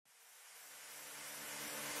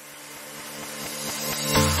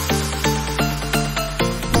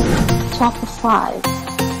Chapter 5.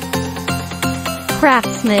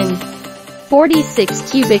 Craftsman.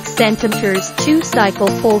 46 cubic centimeters 2-cycle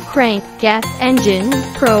full crank gas engine,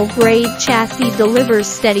 pro-grade chassis delivers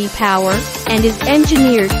steady power, and is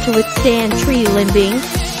engineered to withstand tree limbing,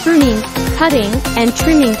 pruning, cutting, and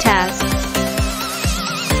trimming tasks.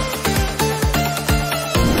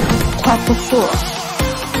 Chapter 4.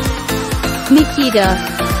 Mikita.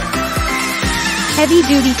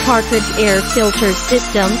 Heavy-duty cartridge air filter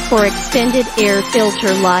system for extended air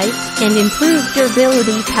filter life and improved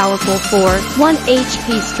durability. Powerful 1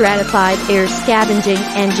 HP stratified air scavenging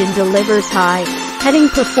engine delivers high heading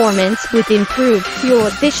performance with improved fuel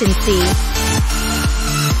efficiency.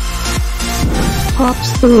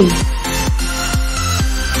 Props 3.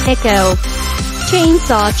 Echo.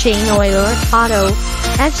 Chainsaw chain oiler, auto.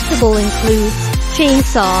 Adjustable includes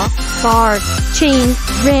chainsaw, bar, chain,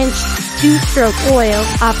 wrench, 2-stroke oil,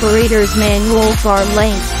 operator's manual, bar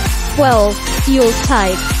length, 12, fuel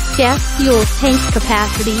type, gas fuel tank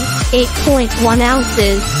capacity, 8.1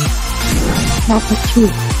 ounces. Chapter 2.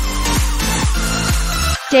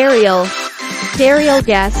 Daryl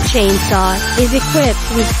gas chainsaw is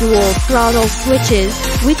equipped with dual throttle switches,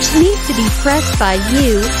 which need to be pressed by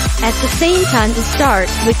you at the same time to start,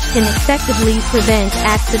 which can effectively prevent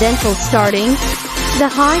accidental starting. The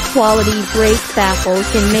high-quality brake baffle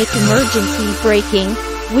can make emergency braking,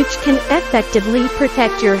 which can effectively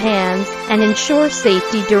protect your hands and ensure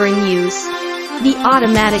safety during use. The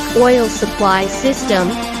automatic oil supply system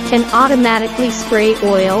can automatically spray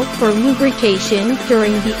oil for lubrication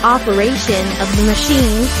during the operation of the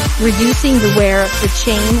machine, reducing the wear of the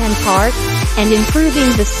chain and part, and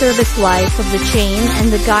improving the service life of the chain and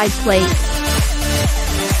the guide plate.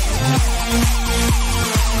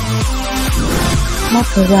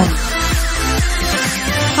 Chapter 1.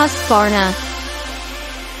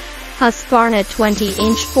 Husqvarna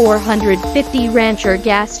 20-inch 450 Rancher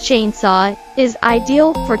gas chainsaw is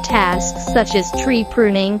ideal for tasks such as tree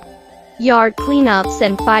pruning, yard cleanups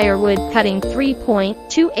and firewood cutting.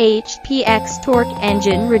 3.2 HP X-torque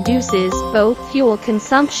engine reduces both fuel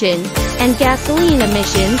consumption and gasoline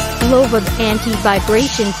emissions. Low-VIB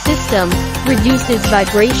anti-vibration system reduces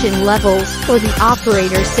vibration levels for the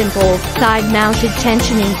operator. Simple side-mounted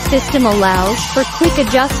tensioning system allows for quick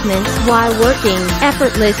adjustments while working.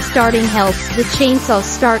 Effortless starting helps the chainsaw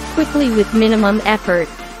start quickly with minimum effort.